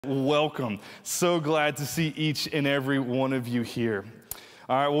Welcome. So glad to see each and every one of you here.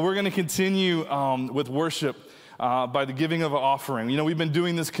 All right, well, we're going to continue with worship by the giving of an offering. You know, we've been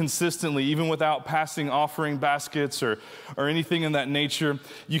doing this consistently, even without passing offering baskets or anything in that nature.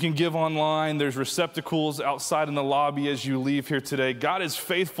 You can give online. There's receptacles outside in the lobby as you leave here today. God is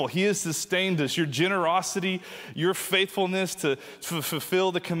faithful. He has sustained us. Your generosity, your faithfulness to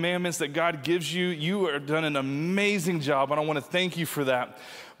fulfill the commandments that God gives you, you have done an amazing job, and I want to thank you for that.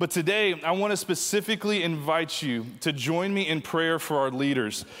 But today, I want to specifically invite you to join me in prayer for our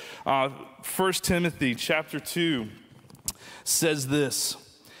leaders. 1 Timothy chapter 2 says this: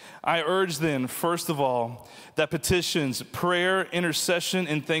 I urge then, first of all, that petitions, prayer, intercession,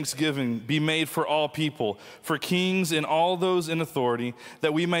 and thanksgiving be made for all people, for kings and all those in authority,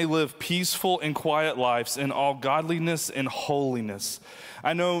 that we may live peaceful and quiet lives in all godliness and holiness.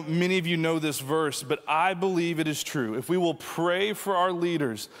 I know many of you know this verse, but I believe it is true. If we will pray for our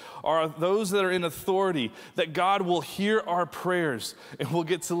leaders, or those that are in authority, that God will hear our prayers and we'll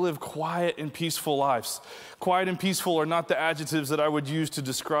get to live quiet and peaceful lives. Quiet and peaceful are not the adjectives that I would use to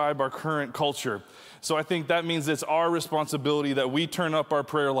describe our current culture. So I think that means it's our responsibility that we turn up our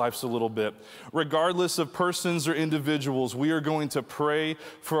prayer lives a little bit. Regardless of persons or individuals, we are going to pray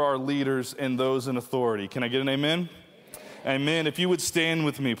for our leaders and those in authority. Can I get an amen? Amen. If you would stand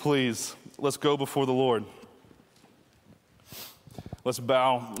with me, please. Let's go before the Lord. Let's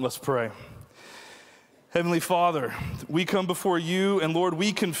bow. Let's pray. Heavenly Father, we come before you, and Lord,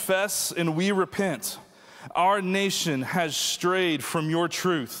 we confess and we repent. Our nation has strayed from your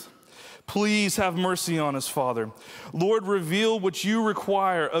truth. Please have mercy on us, Father. Lord, reveal what you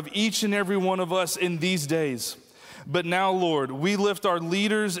require of each and every one of us in these days. But now, Lord, we lift our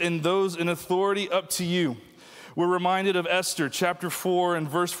leaders and those in authority up to you. We're reminded of Esther chapter 4 and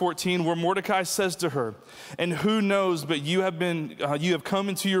verse 14, where Mordecai says to her, and who knows, but you have come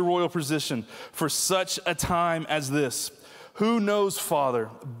into your royal position for such a time as this. Who knows, Father,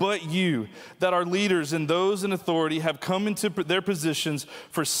 but you, that our leaders and those in authority have come into their positions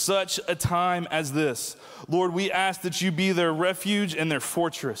for such a time as this. Lord, we ask that you be their refuge and their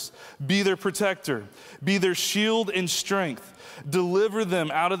fortress, be their protector, be their shield and strength. Deliver them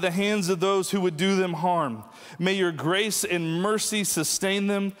out of the hands of those who would do them harm. May your grace and mercy sustain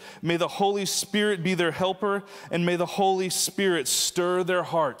them. May the Holy Spirit be their helper, and may the Holy Spirit stir their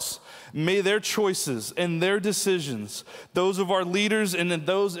hearts. May their choices and their decisions, those of our leaders and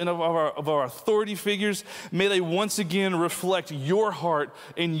those of our authority figures, may they once again reflect your heart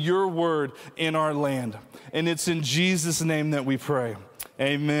and your word in our land. And it's in Jesus' name that we pray.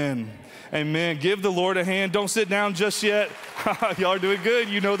 Amen. Amen. Give the Lord a hand. Don't sit down just yet. Y'all are doing good.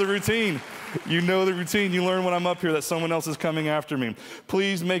 You know the routine. You know the routine. You learn when I'm up here that someone else is coming after me.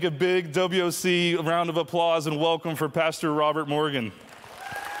 Please make a big WOC round of applause and welcome for Pastor Robert Morgan.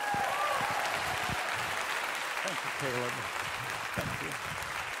 Thank you, Caleb. Thank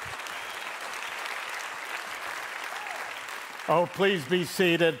you. Oh, please be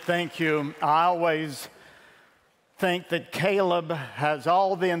seated. Thank you. I always think that Caleb has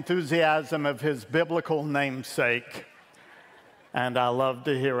all the enthusiasm of his biblical namesake, and I love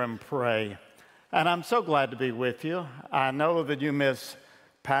to hear him pray. And I'm so glad to be with you. I know that you miss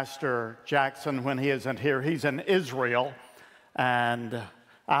Pastor Jackson when he isn't here. He's in Israel, and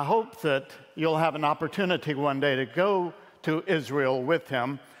I hope that you'll have an opportunity one day to go to Israel with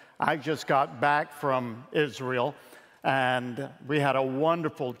him. I just got back from Israel, and we had a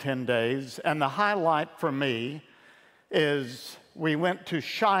wonderful 10 days, and the highlight for me is we went to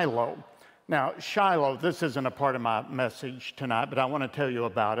Shiloh. Now, Shiloh, this isn't a part of my message tonight, but I want to tell you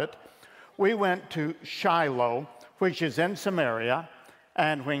about it. We went to Shiloh, which is in Samaria,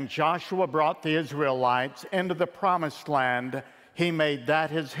 and when Joshua brought the Israelites into the promised land, he made that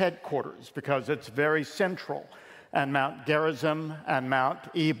his headquarters because it's very central. And Mount Gerizim and Mount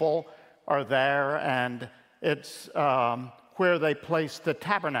Ebal are there, and it's where they placed the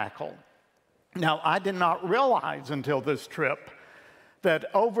tabernacle. Now, I did not realize until this trip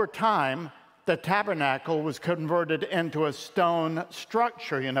that over time, the tabernacle was converted into a stone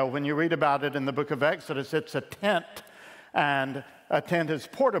structure. You know, when you read about it in the book of Exodus, it's a tent, and a tent is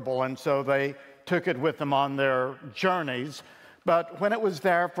portable, and so they took it with them on their journeys. But when it was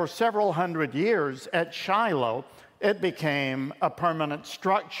there for several hundred years at Shiloh, it became a permanent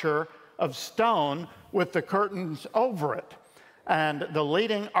structure of stone with the curtains over it. And the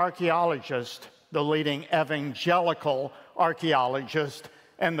leading archaeologist, the leading evangelical archaeologist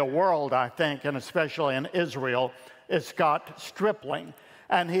in the world, I think, and especially in Israel, is Scott Stripling.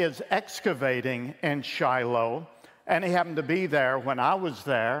 And he is excavating in Shiloh, and he happened to be there when I was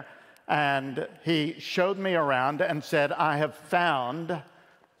there, and he showed me around and said, I have found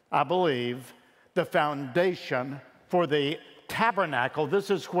I believe, the foundation for the tabernacle. This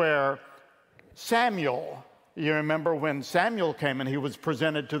is where Samuel, you remember when Samuel came and he was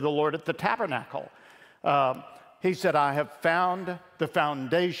presented to the Lord at the tabernacle. He said, I have found the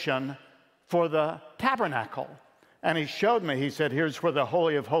foundation for the tabernacle. And he showed me, he said, here's where the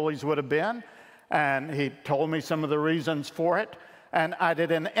Holy of Holies would have been. And he told me some of the reasons for it. And I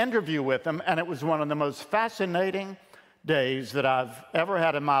did an interview with him, and it was one of the most fascinating days that I've ever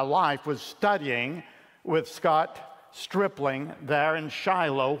had in my life, was studying with Scott Stripling there in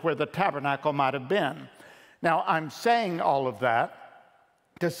Shiloh, where the tabernacle might have been. Now, I'm saying all of that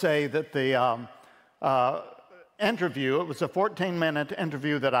to say that the interview, it was a 14-minute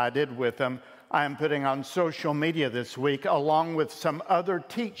interview that I did with him, I am putting on social media this week, along with some other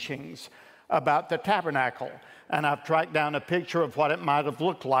teachings about the tabernacle. And I've tracked down a picture of what it might have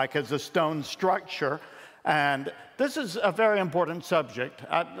looked like as a stone structure. And this is a very important subject.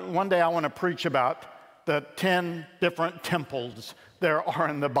 One day I want to preach about the 10 different temples there are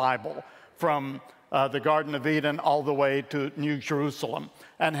in the Bible, from the Garden of Eden all the way to New Jerusalem,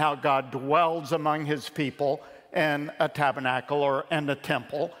 and how God dwells among his people in a tabernacle or in a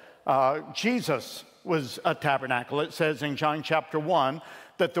temple. Jesus was a tabernacle. It says in John chapter 1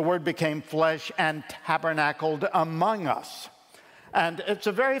 that the Word became flesh and tabernacled among us. And it's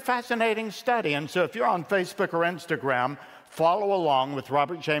a very fascinating study. And so if you're on Facebook or Instagram, follow along with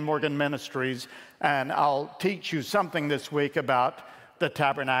Robert J. Morgan Ministries, and I'll teach you something this week about the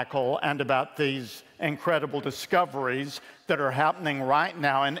tabernacle and about these incredible discoveries that are happening right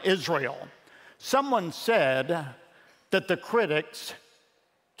now in Israel. Someone said that the critics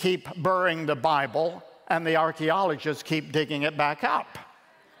keep burying the Bible and the archaeologists keep digging it back up.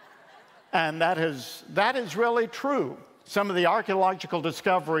 And that is really true. Some of the archaeological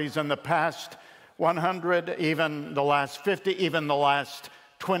discoveries in the past 100, even the last 50, even the last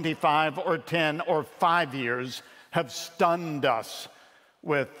 25 or 10 or 5 years have stunned us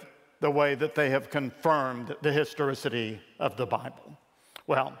with the way that they have confirmed the historicity of the Bible.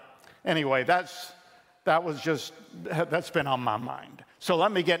 Well, anyway, that's been on my mind. So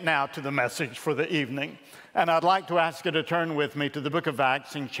let me get now to the message for the evening. And I'd like to ask you to turn with me to the book of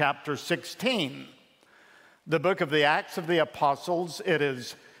Acts in chapter 16. The book of the Acts of the Apostles, it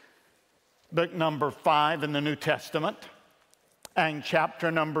is book number 5 in the New Testament, and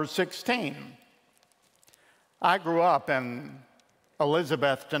chapter number 16. I grew up in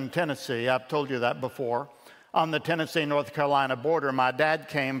Elizabethton, Tennessee. I've told you that before. On the Tennessee-North Carolina border, my dad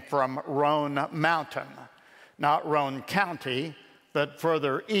came from Roan Mountain, not Roan County, but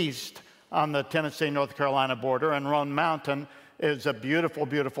further east on the Tennessee-North Carolina border. And Roan Mountain is a beautiful,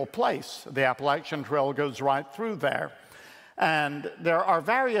 beautiful place. The Appalachian Trail goes right through there. And there are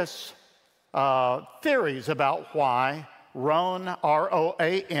various theories about why Roan,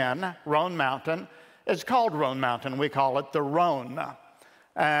 R-O-A-N, Roan Mountain, is called Roan Mountain. We call it the Roan.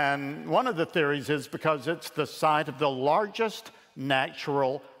 And one of the theories is because it's the site of the largest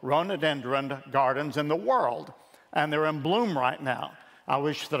natural rhododendron gardens in the world. And they're in bloom right now. I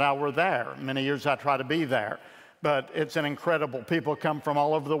wish that I were there. Many years I try to be there. But it's an incredible, people come from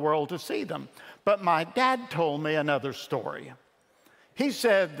all over the world to see them. But my dad told me another story. He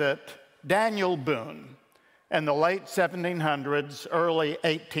said that Daniel Boone, in the late 1700s, early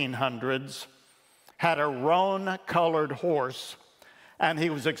 1800s, had a roan-colored horse, and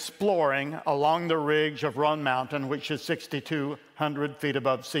he was exploring along the ridge of Roan Mountain, which is 6,200 feet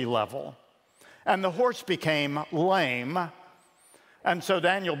above sea level. And the horse became lame, and so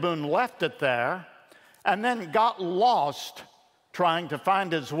Daniel Boone left it there, and then got lost trying to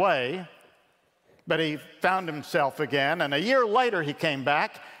find his way, but he found himself again, and a year later he came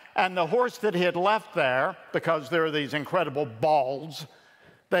back, and the horse that he had left there, because there are these incredible balls,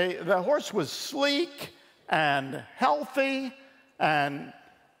 the horse was sleek and healthy, and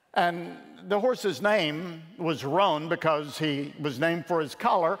the horse's name was Roan because he was named for his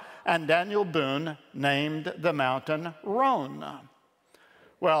color, and Daniel Boone named the mountain Roan.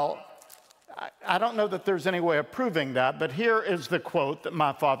 Well, I don't know that there's any way of proving that, but here is the quote that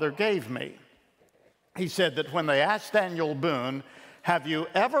my father gave me. He said that when they asked Daniel Boone, "Have you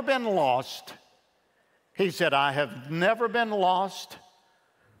ever been lost?" He said, "I have never been lost,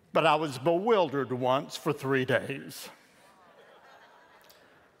 but I was bewildered once for 3 days."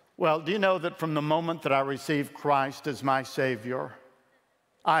 Well, do you know that from the moment that I received Christ as my Savior,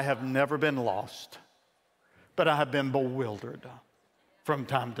 I have never been lost, but I have been bewildered from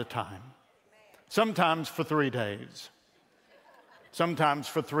time to time. Sometimes for 3 days, sometimes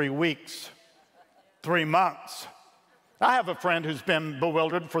for 3 weeks, 3 months. I have a friend who's been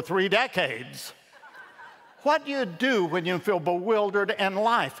bewildered for 3 decades. what do you do when you feel bewildered in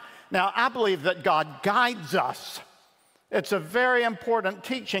life? Now, I believe that God guides us. It's a very important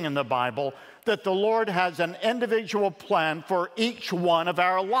teaching in the Bible that the Lord has an individual plan for each one of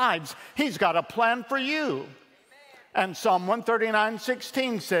our lives. He's got a plan for you. And Psalm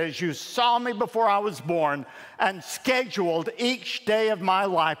 139:16 says, you saw me before I was born and scheduled each day of my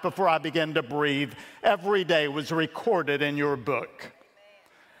life before I began to breathe. Every day was recorded in your book.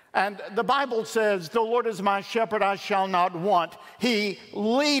 And the Bible says, the Lord is my shepherd, I shall not want. He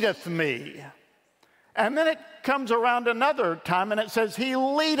leadeth me. And then it comes around another time and it says, he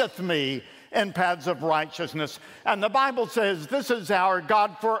leadeth me in paths of righteousness. And the Bible says, this is our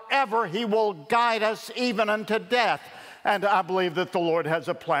God forever. He will guide us even unto death. And I believe that the Lord has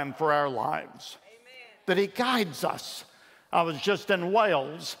a plan for our lives. Amen. That he guides us. I was just in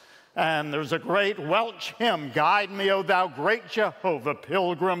Wales, and there's a great Welsh hymn, Guide me, O thou great Jehovah,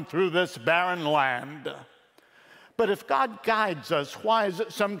 pilgrim through this barren land. But if God guides us, why is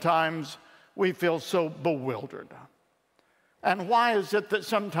it sometimes we feel so bewildered? And why is it that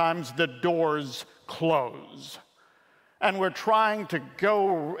sometimes the doors close and we're trying to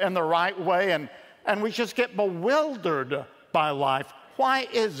go in the right way and we just get bewildered by life? Why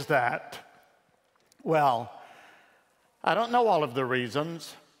is that? Well, I don't know all of the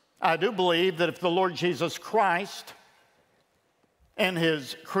reasons. I do believe that if the Lord Jesus Christ in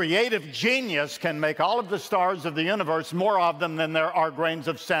his creative genius can make all of the stars of the universe, more of them than there are grains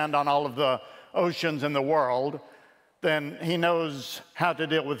of sand on all of the oceans in the world, then he knows how to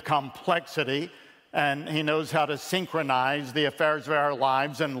deal with complexity, and he knows how to synchronize the affairs of our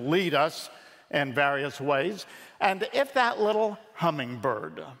lives and lead us in various ways. And if that little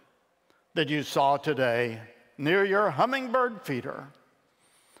hummingbird that you saw today near your hummingbird feeder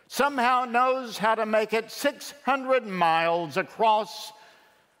somehow knows how to make it 600 miles across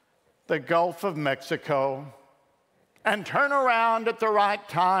the Gulf of Mexico and turn around at the right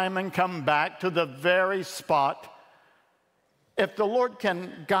time and come back to the very spot, if the Lord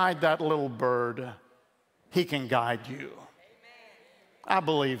can guide that little bird, he can guide you. Amen. I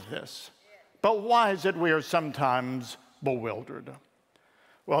believe this. But why is it we are sometimes bewildered?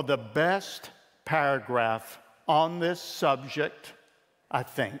 Well, the best paragraph on this subject, I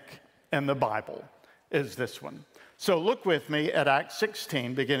think, in the Bible is this one. So look with me at Acts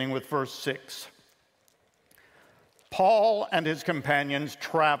 16, beginning with verse 6. Paul and his companions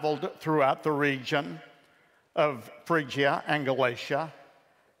traveled throughout the region of Phrygia and Galatia,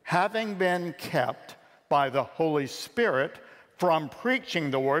 having been kept by the Holy Spirit from preaching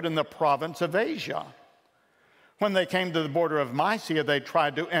the word in the province of Asia. When they came to the border of Mysia, they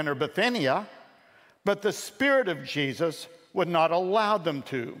tried to enter Bithynia, but the Spirit of Jesus would not allow them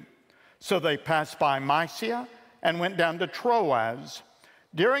to. So they passed by Mysia and went down to Troas.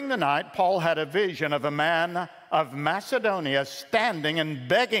 During the night, Paul had a vision of a man of Macedonia standing and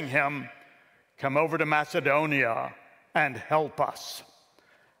begging him, come over to Macedonia and help us.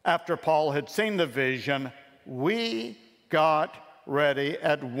 After Paul had seen the vision, we got ready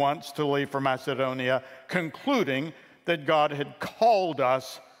at once to leave for Macedonia, concluding that God had called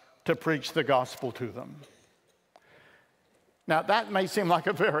us to preach the gospel to them. Now, that may seem like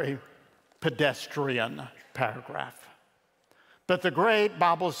a very pedestrian paragraph, but the great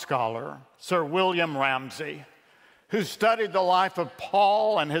Bible scholar, Sir William Ramsey, who studied the life of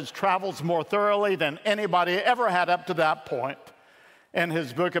Paul and his travels more thoroughly than anybody ever had up to that point, in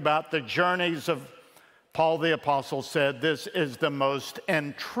his book about the journeys of Paul the Apostle, said this is the most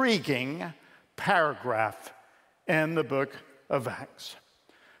intriguing paragraph in the book of Acts.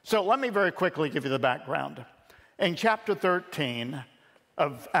 So let me very quickly give you the background. In chapter 13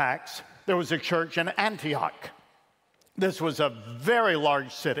 of Acts, there was a church in Antioch. This was a very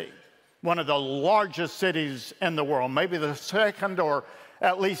large city, one of the largest cities in the world, maybe the second or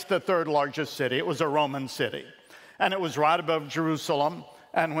at least the third largest city. It was a Roman city, and it was right above Jerusalem.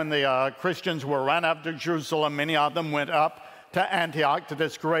 And when the Christians were run out of Jerusalem, many of them went up to Antioch, to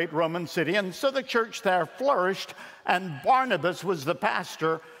this great Roman city. And so the church there flourished, and Barnabas was the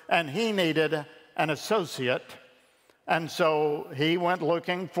pastor, and he needed an associate. And so he went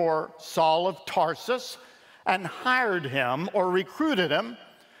looking for Saul of Tarsus and hired him, or recruited him,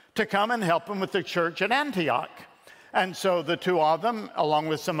 to come and help him with the church at Antioch. And so the two of them, along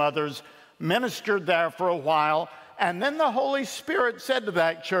with some others, ministered there for a while. And then the Holy Spirit said to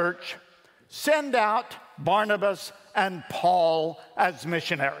that church, send out Barnabas and Paul as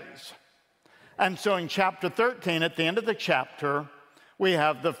missionaries. And so in chapter 13, at the end of the chapter, we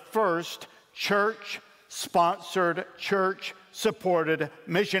have the first church-sponsored, church-supported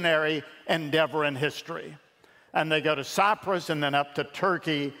missionary endeavor in history. And they go to Cyprus and then up to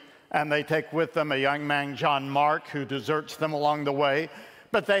Turkey and they take with them a young man, John Mark, who deserts them along the way.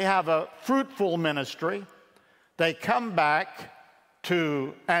 But they have a fruitful ministry. They come back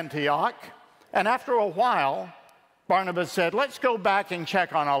to Antioch, and after a while, Barnabas said, let's go back and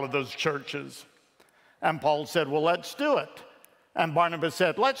check on all of those churches. And Paul said, well, let's do it. And Barnabas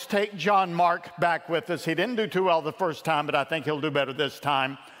said, let's take John Mark back with us. He didn't do too well the first time, but I think he'll do better this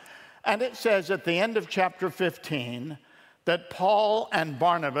time. And it says at the end of chapter 15 that Paul and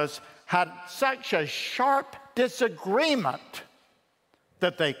Barnabas had such a sharp disagreement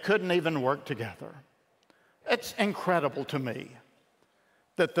that they couldn't even work together. It's incredible to me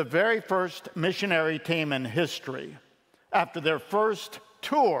that the very first missionary team in history, after their first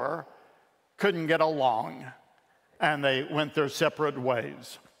tour, couldn't get along, and they went their separate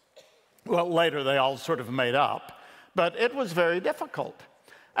ways. Well, later they all sort of made up, but it was very difficult.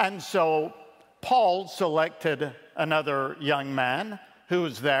 And so Paul selected another young man who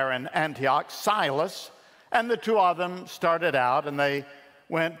was there in Antioch, Silas, and the two of them started out, and they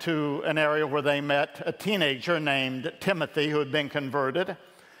went to an area where they met a teenager named Timothy who had been converted,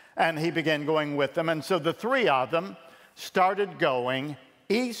 and he began going with them. And so the three of them started going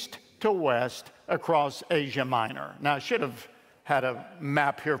east to west across Asia Minor. Now, I should have had a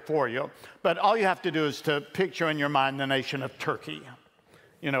map here for you, but all you have to do is to picture in your mind the nation of Turkey.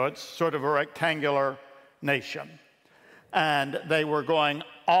 You know, it's sort of a rectangular nation. And they were going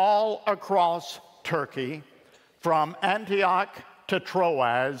all across Turkey. From Antioch to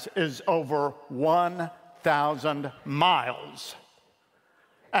Troas is over 1,000 miles.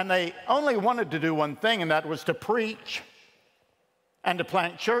 And they only wanted to do one thing, and that was to preach and to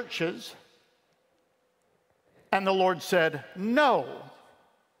plant churches. And the Lord said, no,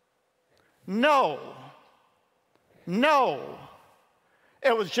 no, no.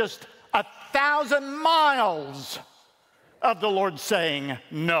 It was just 1,000 miles of the Lord saying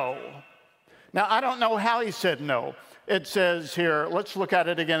no. Now, I don't know how he said no. It says here, let's look at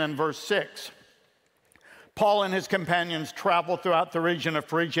it again in verse 6. Paul and his companions traveled throughout the region of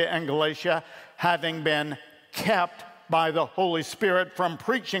Phrygia and Galatia, having been kept by the Holy Spirit from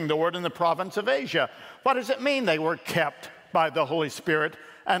preaching the word in the province of Asia. What does it mean they were kept by the Holy Spirit?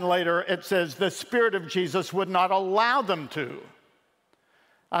 And later it says the Spirit of Jesus would not allow them to.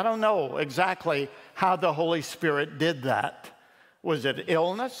 I don't know exactly how the Holy Spirit did that. Was it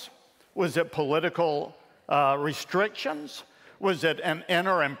illness? Was it political restrictions? Was it an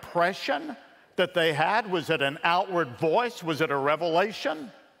inner impression that they had? Was it an outward voice? Was it a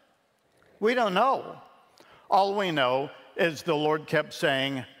revelation? We don't know. All we know is the Lord kept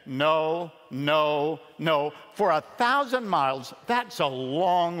saying, no, no, no. For 1,000 miles, that's a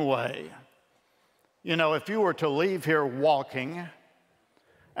long way. You know, if you were to leave here walking,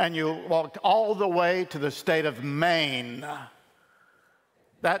 and you walked all the way to the state of Maine,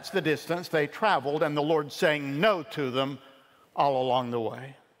 that's the distance they traveled, and the Lord saying no to them all along the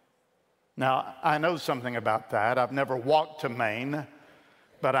way. Now, I know something about that. I've never walked to Maine,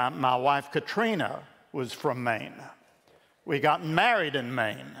 but my wife Katrina was from Maine. We got married in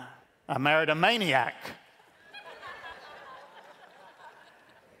Maine. I married a maniac.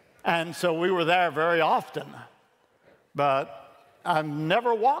 And so we were there very often, but I've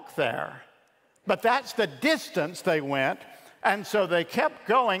never walked there. But that's the distance they went, and so they kept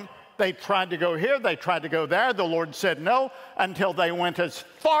going. They tried to go here, they tried to go there. The Lord said no, until they went as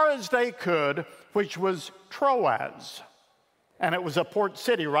far as they could, which was Troas. And it was a port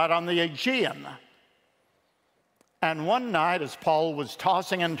city right on the Aegean. And one night, as Paul was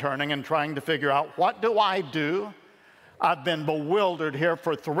tossing and turning and trying to figure out, what do I do? I've been bewildered here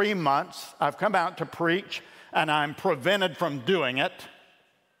for 3 months. I've come out to preach, and I'm prevented from doing it.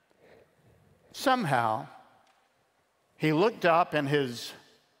 Somehow, he looked up in his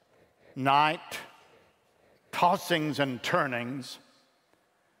night tossings and turnings,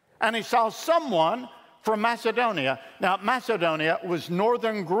 and he saw someone from Macedonia. Now, Macedonia was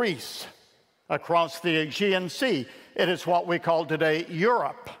northern Greece across the Aegean Sea. It is what we call today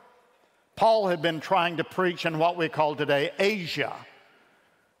Europe. Paul had been trying to preach in what we call today Asia.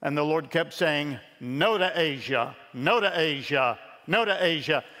 And the Lord kept saying, no to Asia, no to Asia, no to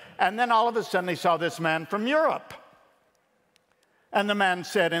Asia. And then all of a sudden he saw this man from Europe. And the man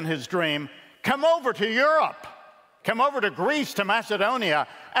said in his dream, come over to Europe, come over to Greece, to Macedonia,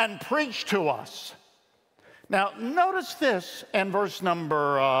 and preach to us. Now, notice this in verse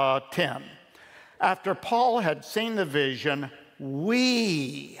number 10. After Paul had seen the vision,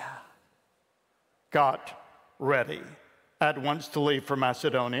 we got ready at once to leave for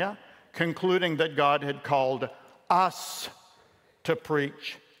Macedonia, concluding that God had called us to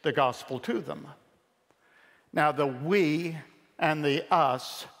preach the gospel to them. Now, the we and the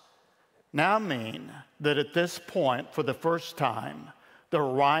us now mean that at this point, for the first time, the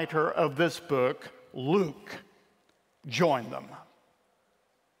writer of this book, Luke, joined them.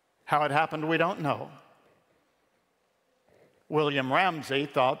 How it happened, we don't know. William Ramsey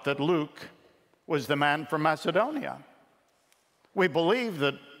thought that Luke was the man from Macedonia. We believe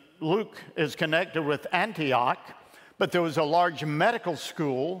that Luke is connected with Antioch, but there was a large medical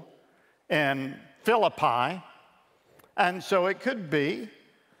school in Philippi, and so it could be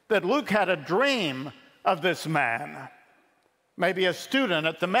that Luke had a dream of this man, maybe a student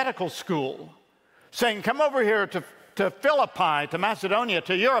at the medical school, saying, come over here to Philippi, to Macedonia,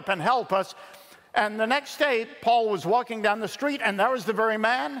 to Europe, and help us. And the next day, Paul was walking down the street, and there was the very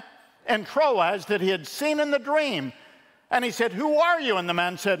man in Troas that he had seen in the dream. And he said, who are you? And the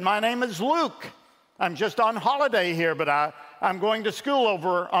man said, my name is Luke. I'm just on holiday here, but I'm going to school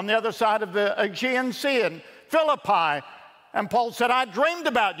over on the other side of the Aegean Sea in Philippi. And Paul said, I dreamed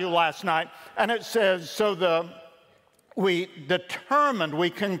about you last night. And it says, so we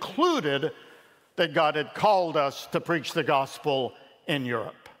concluded that God had called us to preach the gospel in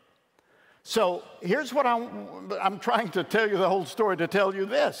Europe. So here's what I'm trying to tell you the whole story to tell you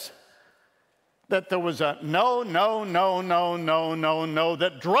this, that there was a no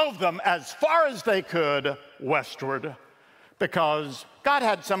that drove them as far as they could westward, because God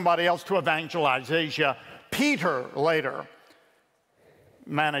had somebody else to evangelize Asia. Peter later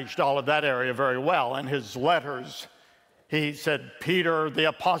managed all of that area very well. In his letters, he said Peter the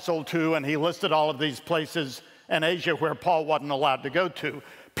apostle too, and he listed all of these places in Asia where Paul wasn't allowed to go to.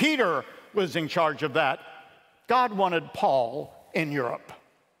 Peter was in charge of that. God wanted Paul in Europe.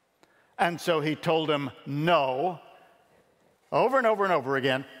 And so he told him no over and over and over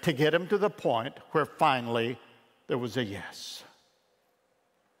again to get him to the point where finally there was a yes.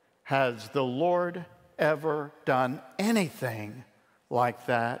 Has the Lord ever done anything like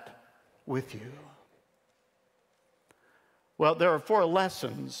that with you? Well, there are 4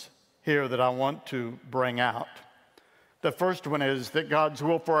 lessons here that I want to bring out. The first one is that God's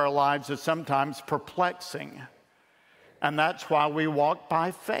will for our lives is sometimes perplexing, and that's why we walk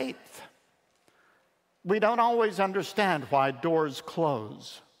by faith. We don't always understand why doors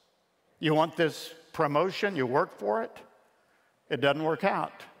close. You want this promotion, you work for it, it doesn't work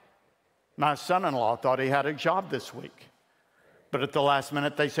out. My son-in-law thought he had a job this week, but at the last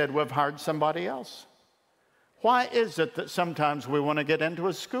minute they said, we've hired somebody else. Why is it that sometimes we want to get into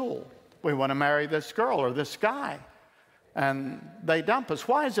a school? We want to marry this girl or this guy, and they dump us.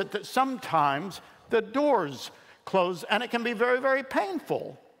 Why is it that sometimes the doors close and it can be very, very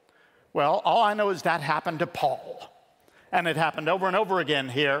painful? Well, all I know is that happened to Paul, and it happened over and over again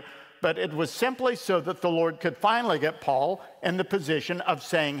here, but it was simply so that the Lord could finally get Paul in the position of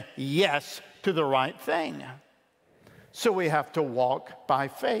saying yes to the right thing. So we have to walk by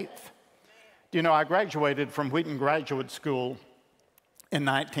faith. Do you know, I graduated from Wheaton Graduate School in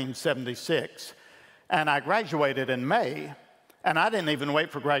 1976, and I graduated in May, and I didn't even wait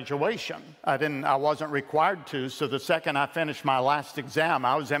for graduation. I wasn't required to, so the second I finished my last exam,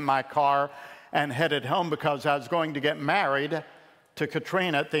 I was in my car and headed home because I was going to get married to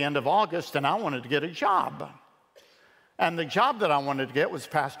Katrina at the end of August, and I wanted to get a job. And the job that I wanted to get was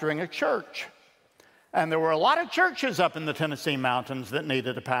pastoring a church. And there were a lot of churches up in the Tennessee mountains that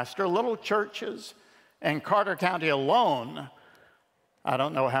needed a pastor, little churches. In Carter County alone, I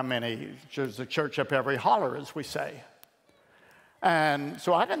don't know how many, there's a church up every holler, as we say. And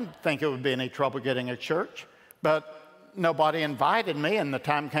so I didn't think it would be any trouble getting a church, but nobody invited me, and the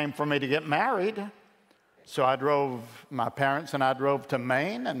time came for me to get married. So my parents and I drove to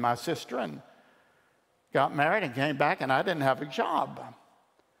Maine, and my sister, and got married and came back, and I didn't have a job.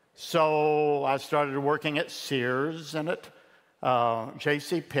 So I started working at Sears and at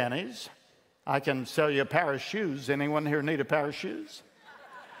J.C. Penney's. I can sell you a pair of shoes. Anyone here need a pair of shoes?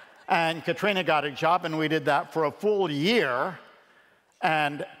 And Katrina got a job, and we did that for a full year,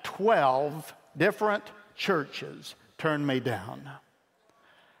 and 12 different churches turned me down.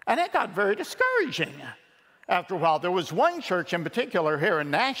 And it got very discouraging after a while. There was one church in particular here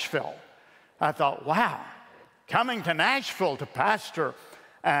in Nashville. I thought, wow, coming to Nashville to pastor,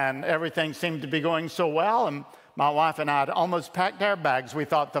 and everything seemed to be going so well, and my wife and I had almost packed our bags. We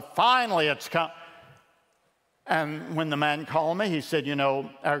thought that finally it's come. And when the man called me, he said, you know,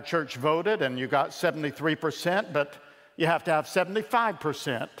 our church voted and you got 73%, but you have to have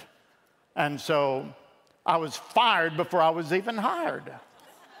 75%. And so I was fired before I was even hired.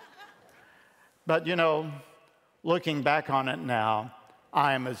 But you know, looking back on it now,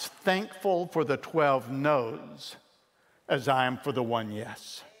 I am as thankful for the 12 no's as I am for the one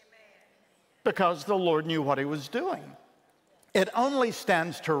yes. Because the Lord knew what he was doing. It only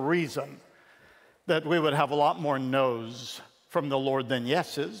stands to reason that we would have a lot more no's from the Lord than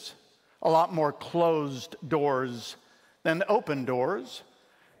yeses, a lot more closed doors than open doors,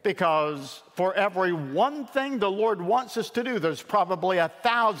 because for every one thing the Lord wants us to do, there's probably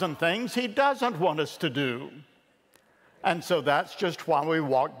 1,000 things he doesn't want us to do. And so that's just why we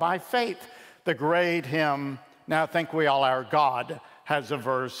walk by faith. The great hymn, Now Think We All Our God, has a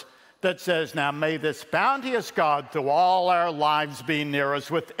verse that says, now may this bounteous God through all our lives be near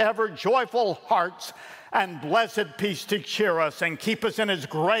us, with ever joyful hearts and blessed peace to cheer us and keep us in his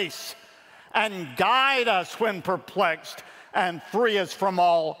grace and guide us when perplexed and free us from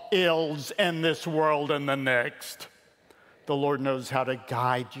all ills in this world and the next. The Lord knows how to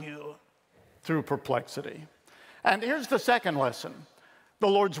guide you through perplexity. And here's the second lesson. The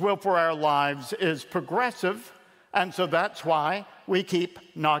Lord's will for our lives is progressive, and so that's why we keep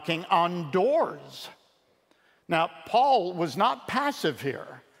knocking on doors. Now, Paul was not passive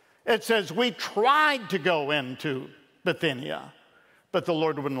here. It says we tried to go into Bithynia, but the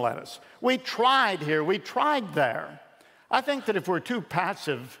Lord wouldn't let us. We tried here, we tried there. I think that if we're too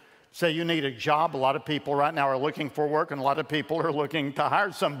passive, say you need a job, a lot of people right now are looking for work, and a lot of people are looking to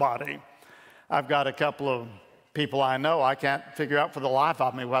hire somebody. I've got a couple of people I know, I can't figure out for the life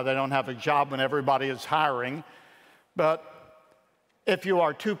of me why they don't have a job when everybody is hiring. But if you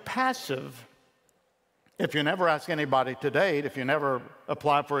are too passive, if you never ask anybody to date, if you never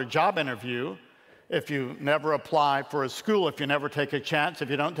apply for a job interview, if you never apply for a school, if you never take a chance, if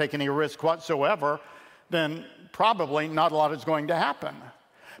you don't take any risk whatsoever, then probably not a lot is going to happen.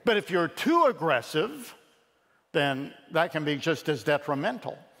 But if you're too aggressive, then that can be just as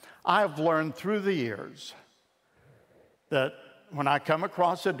detrimental. I've learned through the years that when I come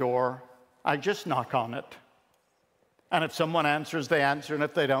across a door, I just knock on it. And if someone answers, they answer, and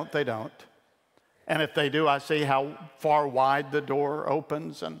if they don't, they don't. And if they do, I see how far wide the door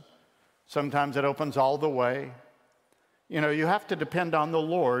opens, and sometimes it opens all the way. You know, you have to depend on the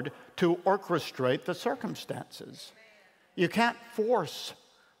Lord to orchestrate the circumstances. You can't force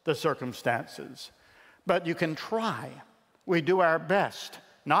the circumstances, but you can try. We do our best,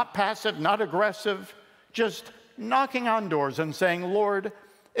 not passive, not aggressive, just knocking on doors and saying, Lord,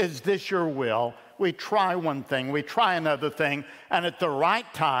 is this your will? We try one thing, we try another thing, and at the right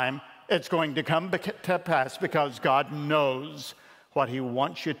time, it's going to come to pass because God knows what he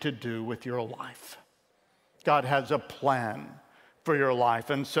wants you to do with your life. God has a plan for your life,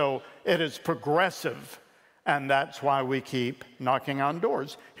 and so it is progressive, and that's why we keep knocking on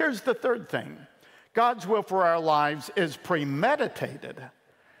doors. Here's the third thing. God's will for our lives is premeditated,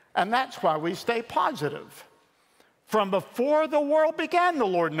 and that's why we stay positive. From before the world began, the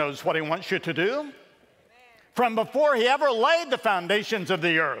Lord knows what he wants you to do. From before he ever laid the foundations of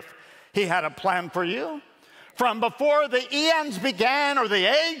the earth, he had a plan for you. From before the eons began, or the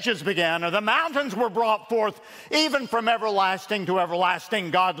ages began, or the mountains were brought forth, even from everlasting to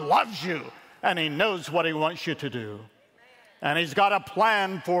everlasting, God loves you, and he knows what he wants you to do. And he's got a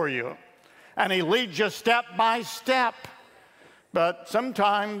plan for you, and he leads you step by step. But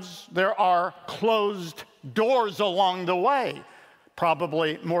sometimes there are closed doors along the way,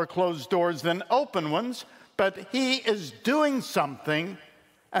 probably more closed doors than open ones, but he is doing something,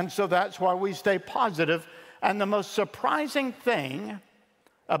 and so that's why we stay positive. And the most surprising thing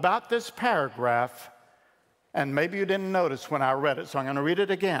about this paragraph, and maybe you didn't notice when I read it, so I'm going to read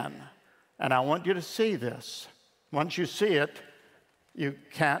it again, and I want you to see this. Once you see it, you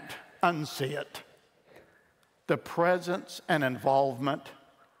can't unsee it. The presence and involvement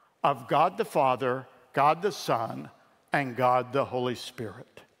of God the Father, God the Son, and God the Holy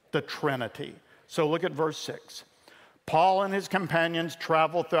Spirit, the Trinity. So look at verse 6. Paul and his companions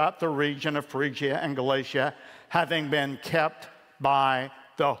traveled throughout the region of Phrygia and Galatia, having been kept by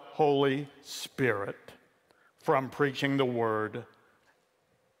the Holy Spirit from preaching the word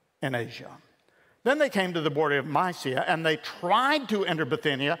in Asia. Then they came to the border of Mysia, and they tried to enter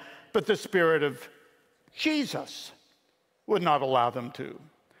Bithynia, but the Spirit of Jesus would not allow them to.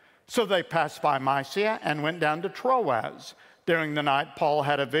 So they passed by Mysia and went down to Troas. During the night, Paul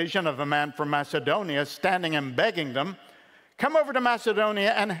had a vision of a man from Macedonia standing and begging them, "Come over to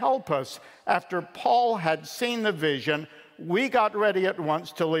Macedonia and help us." After Paul had seen the vision, we got ready at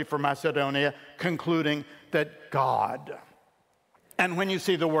once to leave for Macedonia, concluding that God. And when you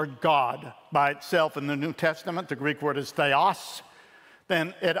see the word God by itself in the New Testament, the Greek word is theos,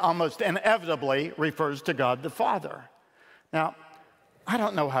 then it almost inevitably refers to God the Father. Now, I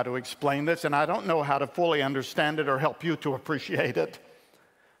don't know how to explain this, and I don't know how to fully understand it or help you to appreciate it,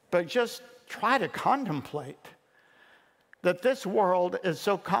 but just try to contemplate that this world is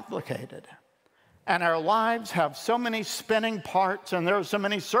so complicated, And our lives have so many spinning parts, and there are so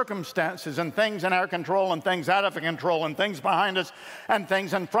many circumstances and things in our control and things out of our control and things behind us and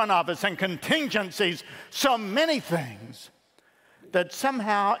things in front of us and contingencies, so many things, that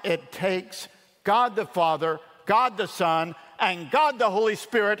somehow it takes God the Father, God the Son, and God the Holy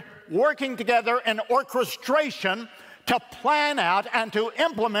Spirit working together in orchestration to plan out and to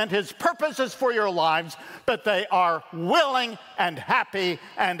implement His purposes for your lives, but they are willing and happy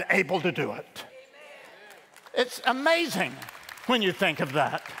and able to do it. It's amazing when you think of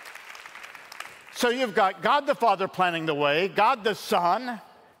that. So you've got God the Father planning the way, God the Son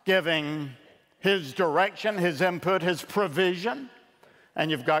giving His direction, His input, His provision,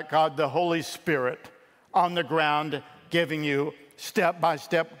 and you've got God the Holy Spirit on the ground giving you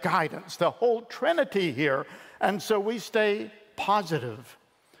step-by-step guidance, the whole Trinity here. And so we stay positive.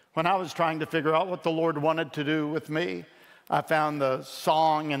 When I was trying to figure out what the Lord wanted to do with me, I found the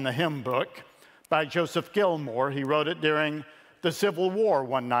song in the hymn book by Joseph Gilmore. He wrote it during the Civil War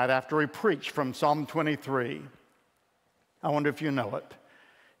one night after he preached from Psalm 23. I wonder if you know it.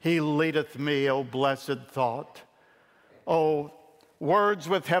 He leadeth me, O blessed thought. O words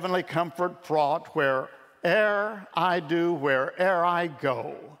with heavenly comfort fraught, where'er I do, where'er I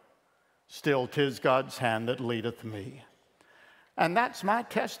go, still 'tis God's hand that leadeth me. And that's my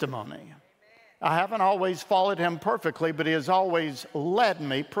testimony. I haven't always followed Him perfectly, but He has always led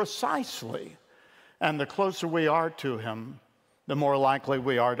me precisely. And the closer we are to Him, the more likely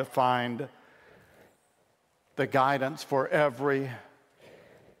we are to find the guidance for every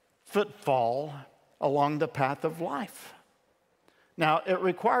footfall along the path of life. Now, it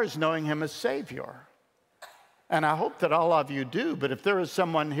requires knowing Him as Savior. And I hope that all of you do, but if there is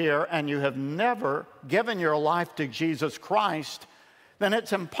someone here and you have never given your life to Jesus Christ, then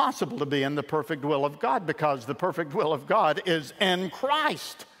it's impossible to be in the perfect will of God, because the perfect will of God is in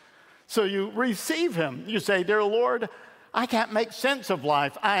Christ. So you receive Him. You say, dear Lord, I can't make sense of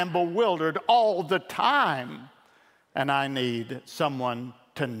life. I am bewildered all the time. And I need someone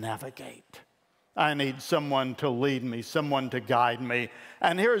to navigate. I need someone to lead me, someone to guide me.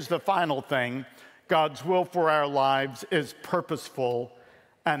 And here's the final thing. God's will for our lives is purposeful,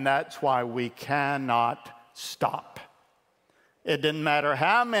 and that's why we cannot stop. It didn't matter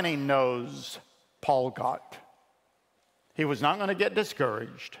how many no's Paul got. He was not going to get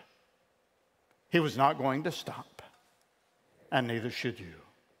discouraged. He was not going to stop, and neither should you.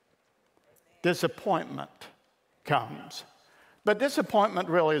 Disappointment comes, but disappointment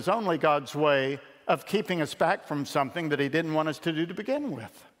really is only God's way of keeping us back from something that He didn't want us to do to begin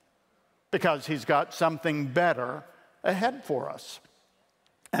with, because He's got something better ahead for us.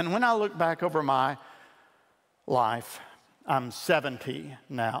 And when I look back over my life, I'm 70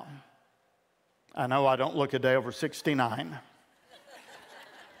 now. I know I don't look a day over 69.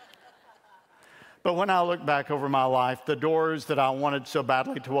 But when I look back over my life, the doors that I wanted so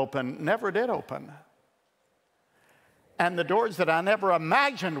badly to open never did open. And the doors that I never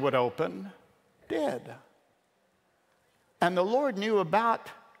imagined would open did. And the Lord knew about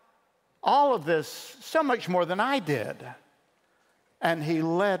all of this so much more than I did. And He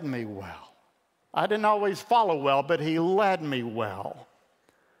led me well. I didn't always follow well, but He led me well.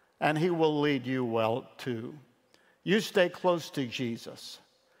 And He will lead you well too. You stay close to Jesus.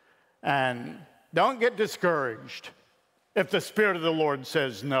 And don't get discouraged if the Spirit of the Lord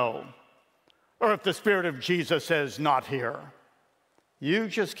says no, or if the Spirit of Jesus says not here. You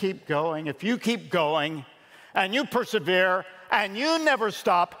just keep going. If you keep going and you persevere and you never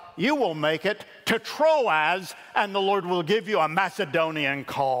stop, you will make it to Troas, and the Lord will give you a Macedonian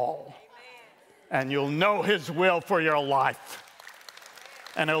call. Amen. And you'll know His will for your life,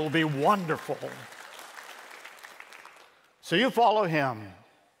 and it will be wonderful. So you follow Him,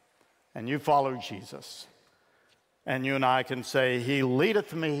 and you follow Jesus. And you and I can say, He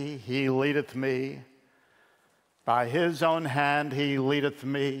leadeth me, He leadeth me. By His own hand He leadeth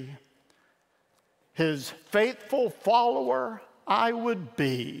me. His faithful follower I would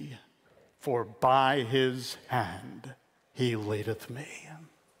be, for by His hand He leadeth me. Amen.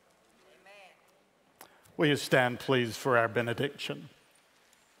 Will you stand, please, for our benediction?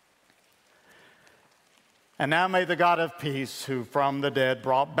 And now may the God of peace, who from the dead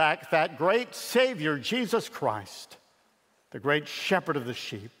brought back that great Savior, Jesus Christ, the great shepherd of the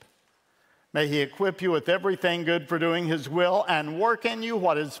sheep, may He equip you with everything good for doing His will and work in you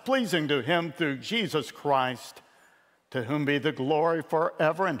what is pleasing to Him through Jesus Christ, to whom be the glory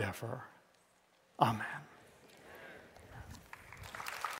forever and ever. Amen.